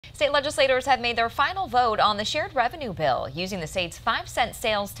State legislators have made their final vote on the shared revenue bill, using the state's 5-cent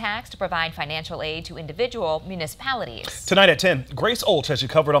sales tax to provide financial aid to individual municipalities. Tonight at 10, Grace Olch has you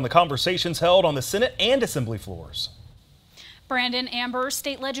covered on the conversations held on the Senate and Assembly floors. Brandon, Amber,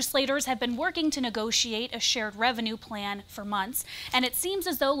 state legislators have been working to negotiate a shared revenue plan for months, and it seems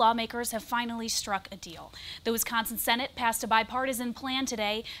as though lawmakers have finally struck a deal. The Wisconsin Senate passed a bipartisan plan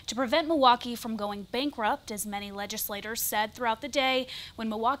today to prevent Milwaukee from going bankrupt, as many legislators said throughout the day. When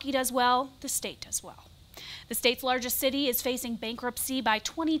Milwaukee does well, the state does well. The state's largest city is facing bankruptcy by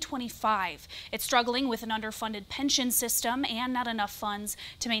 2025. It's struggling with an underfunded pension system and not enough funds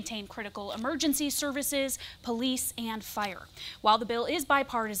to maintain critical emergency services, police, and fire. While the bill is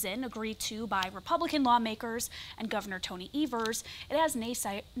bipartisan, agreed to by Republican lawmakers and Governor Tony Evers, it has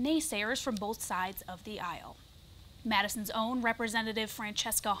naysayers from both sides of the aisle. Madison's own Representative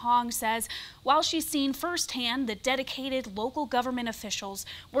Francesca Hong says while she's seen firsthand the dedicated local government officials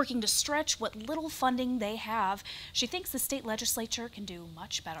working to stretch what little funding they have, she thinks the state legislature can do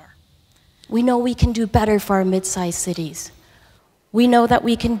much better. We know we can do better for our mid-sized cities. We know that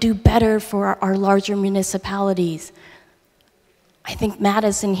we can do better for our larger municipalities. I think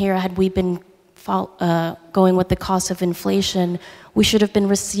Madison here, had we been going with the cost of inflation, we should have been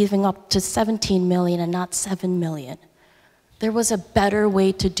receiving up to $17 million and not $7 million. There was a better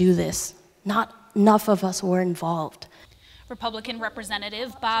way to do this. Not enough of us were involved. Republican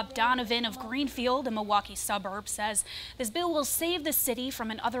Representative Bob Donovan of Greenfield, a Milwaukee suburb, says this bill will save the city from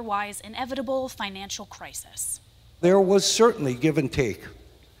an otherwise inevitable financial crisis. There was certainly give and take.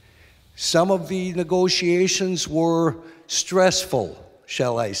 Some of the negotiations were stressful,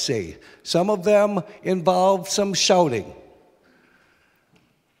 shall I say. Some of them involved some shouting.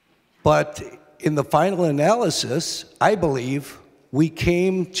 But in the final analysis, I believe we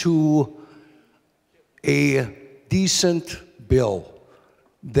came to a decent bill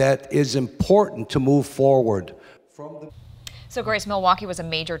that is important to move forward. So, Grace, Milwaukee was a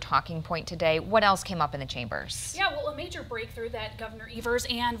major talking point today. What else came up in the chambers? Yeah, well, a major breakthrough that Governor Evers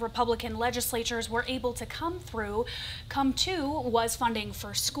and Republican legislatures were able to come to was funding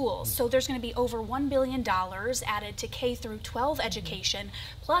for schools. So there's going to be over $1 billion added to K-12 education,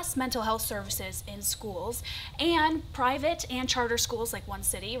 plus mental health services in schools. And private and charter schools, like One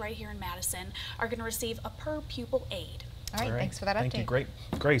City right here in Madison, are going to receive a per pupil aid. All right, thanks for that update. Thank you, great,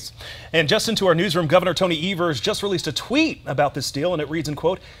 Grace. And just into our newsroom, Governor Tony Evers just released a tweet about this deal, and it reads, and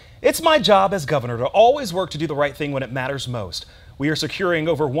quote, "It's my job as governor to always work to do the right thing when it matters most. We are securing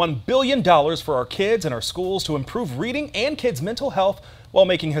over $1 billion for our kids and our schools to improve reading and kids' mental health while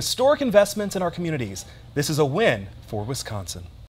making historic investments in our communities. This is a win for Wisconsin."